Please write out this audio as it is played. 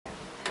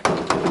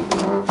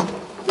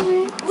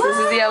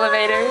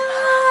later.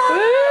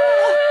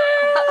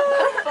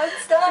 Fun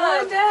stuff.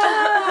 Calm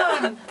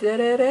down.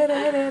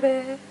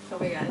 Oh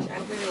my gosh,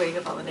 I'm going to wake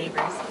up all the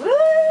neighbors.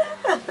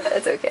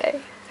 That's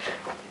okay.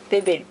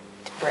 They made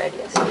bread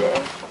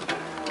yesterday.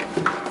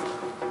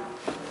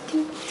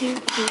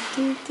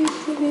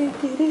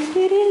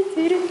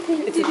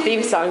 It's a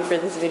theme song for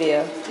this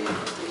video.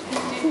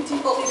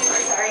 Oh,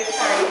 sorry.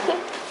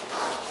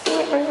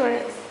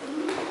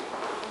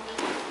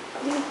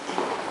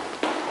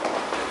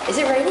 Is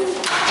it raining?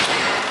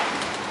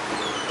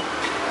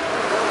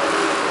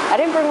 I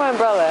didn't bring my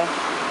umbrella.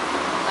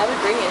 I would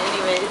bring it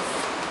anyways.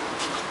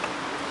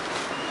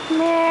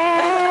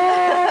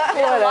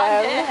 Whatever.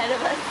 Long day ahead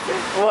of us.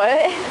 What?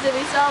 I said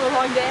we still have a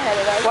long day ahead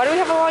of us. Why do we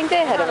have a long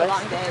day ahead of Not us? a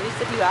long day, at least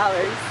a few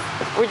hours.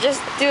 We're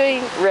just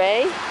doing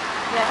Ray,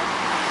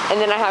 Yeah. and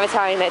then I have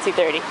Italian at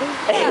 2:30.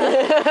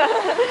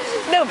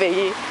 No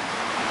biggie.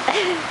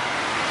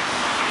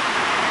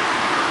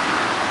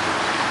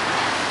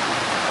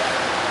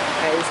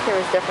 Alright, this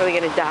camera's definitely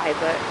gonna die,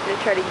 but I'm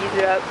gonna try to use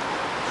it up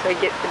so I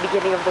get the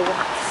beginning of the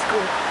walk to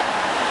school.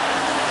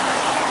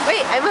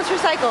 Wait, I must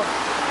recycle.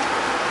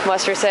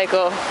 Must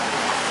recycle.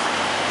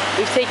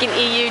 We've taken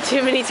EU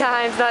too many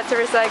times not to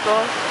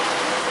recycle.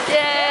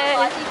 Yay!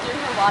 I think there's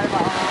a water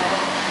bottle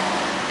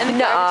in the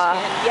Nuh-uh.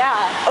 garbage can.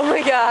 Yeah. Oh my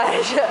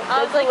gosh.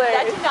 I was like,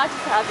 that did not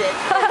just happen.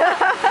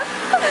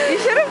 You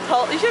should have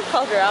called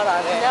her out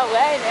on it. No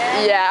way,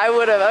 man. Yeah, I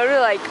would have. I would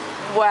have like,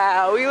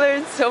 wow, we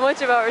learned so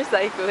much about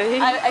recycling.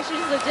 I should have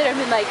just looked at her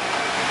and been like,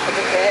 that's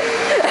a fit.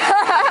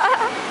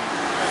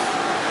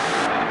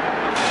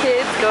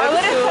 Kids go I to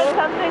would have school.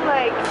 said something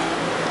like,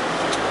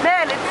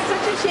 man, it's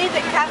such a shame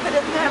that Kappa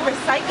doesn't have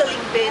recycling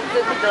bins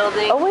in the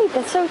building. Oh wait,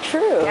 that's so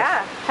true.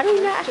 Yeah. How do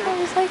we not have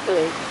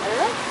recycling? I don't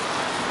know.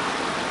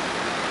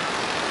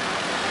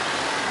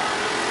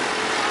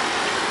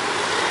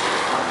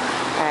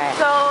 Alright.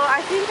 So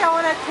I think I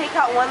want to take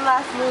out one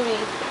last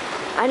movie.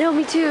 I know,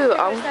 me too.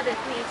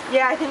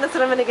 Yeah, I think that's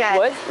what I'm gonna get.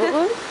 What?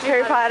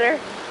 Harry Potter.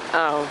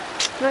 Oh,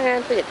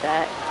 man, forget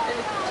that.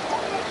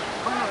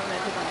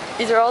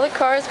 These are all the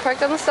cars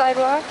parked on the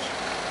sidewalk.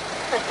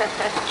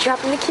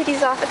 Dropping the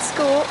kiddies off at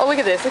school. Oh, look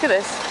at this, look at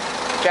this.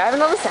 Driving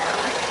on the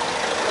sidewalk.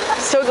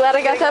 So glad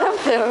I got that on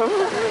film.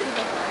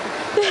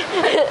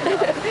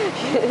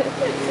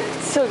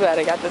 So glad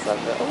I got this on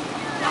film.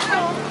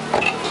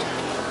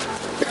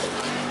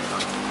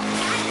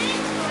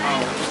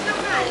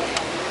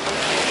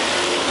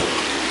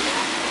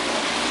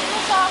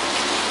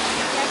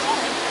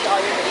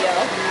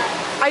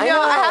 I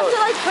know, I have to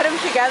like put them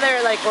together,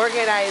 like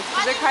organized,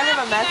 because they're kind of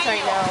a mess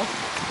right now.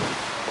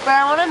 But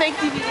I want to make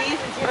DVDs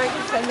and see if I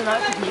can send them out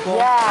to people.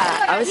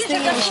 Yeah, I was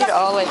thinking we should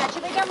all like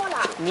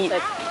meet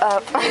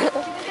up.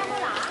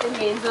 In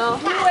Gainesville.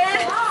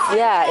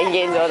 Yeah, in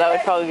Gainesville, that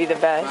would probably be the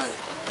best.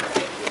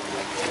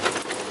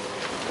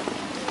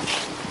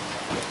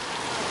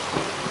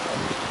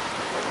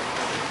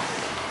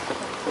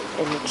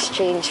 And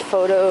exchange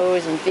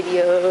photos and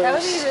videos. That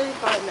would be really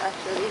fun,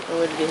 actually. It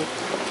would be.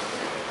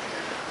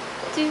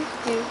 So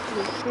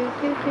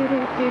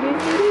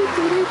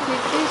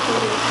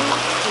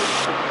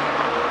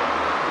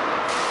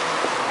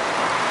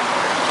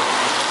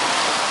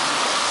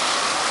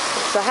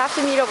I have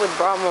to meet up with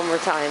Brom one more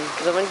time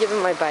because I want to give him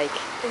my bike.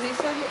 Is he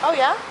still here? Oh,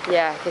 yeah?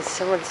 Yeah, because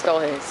someone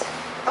stole his. So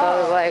I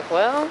was like,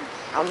 well,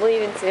 I'm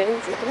leaving soon,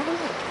 so you can have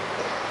it.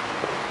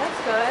 That's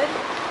good.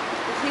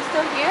 Is he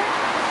still here?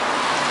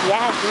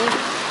 Yeah, he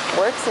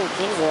works in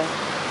Pisa,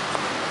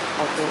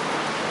 I think.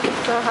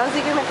 So how's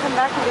he gonna come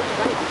back and get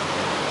the bike?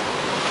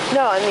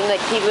 No, I mean, like,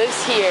 he lives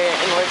here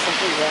and works in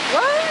Pisa.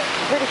 What?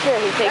 I'm pretty sure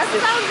he takes That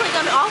sounds like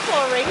an awful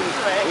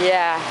arrangement.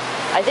 Yeah,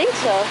 I think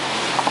so.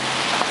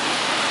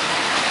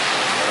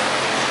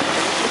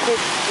 He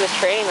takes the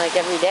train, like,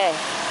 every day.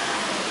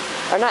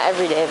 Or not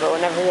every day, but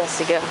whenever he has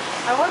to go.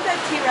 I want that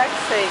T-Rex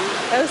thing.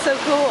 That was so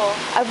cool.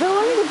 I've been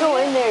wanting to go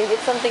in there and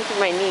get something for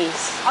my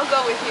niece. I'll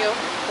go with you.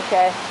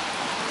 Okay.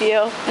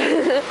 Deal.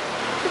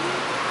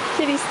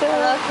 Kitty I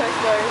stuff. love Toy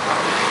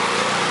Story.